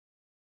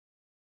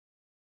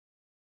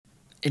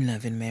In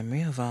loving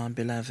memory of our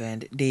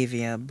beloved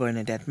Daviyer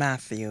Bernadette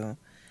Matthew,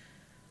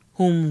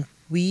 whom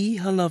we,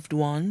 her loved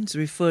ones,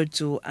 referred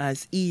to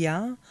as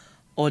Iya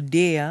or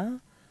Dea,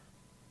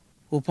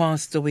 who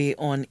passed away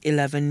on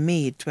 11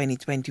 May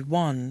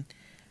 2021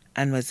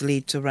 and was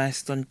laid to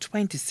rest on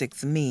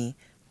 26 May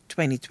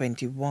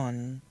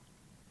 2021.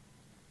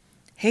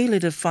 Hey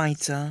little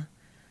fighter,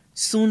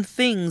 soon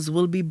things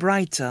will be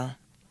brighter.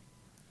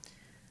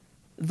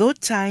 Though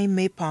time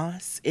may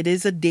pass, it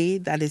is a day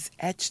that is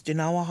etched in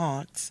our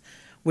hearts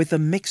with a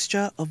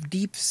mixture of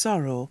deep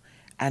sorrow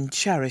and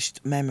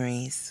cherished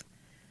memories.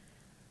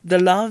 The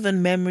love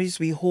and memories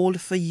we hold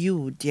for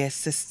you, dear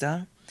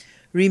sister,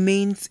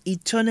 remains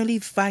eternally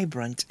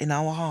vibrant in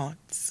our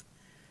hearts.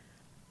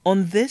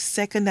 On this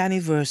second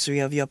anniversary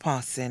of your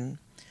passing,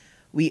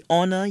 we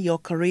honor your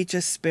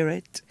courageous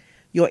spirit,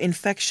 your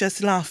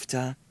infectious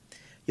laughter,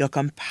 your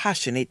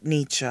compassionate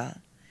nature.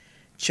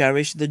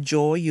 Cherish the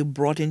joy you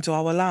brought into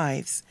our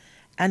lives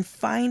and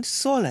find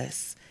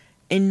solace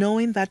in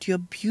knowing that your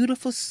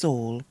beautiful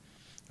soul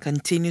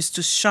continues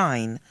to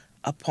shine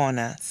upon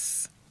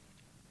us.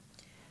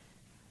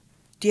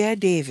 Dear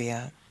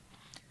Daviyer,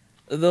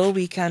 though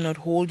we cannot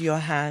hold your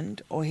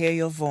hand or hear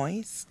your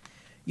voice,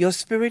 your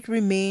spirit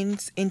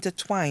remains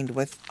intertwined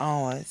with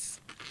ours.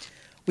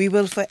 We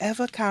will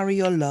forever carry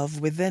your love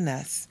within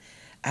us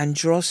and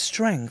draw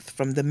strength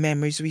from the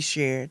memories we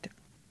shared.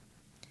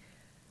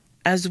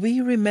 As we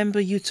remember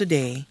you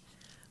today,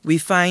 we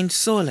find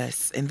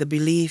solace in the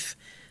belief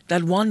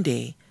that one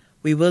day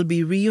we will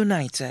be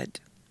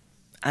reunited,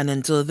 and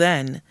until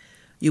then,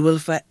 you will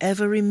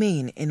forever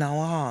remain in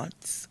our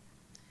hearts.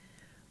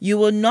 You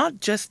were not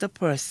just a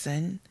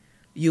person,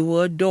 you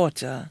were a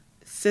daughter,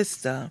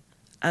 sister,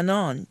 an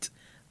aunt,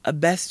 a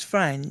best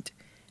friend,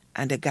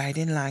 and a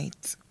guiding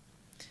light.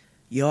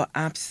 Your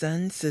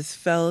absence is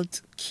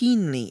felt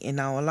keenly in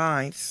our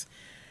lives,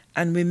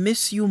 and we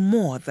miss you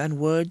more than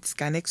words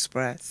can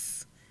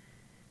express.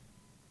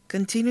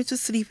 Continue to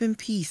sleep in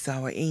peace,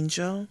 our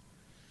angel,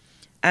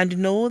 and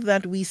know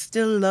that we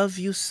still love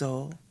you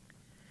so.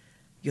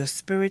 Your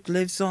spirit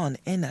lives on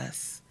in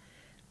us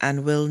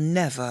and will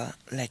never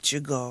let you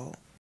go.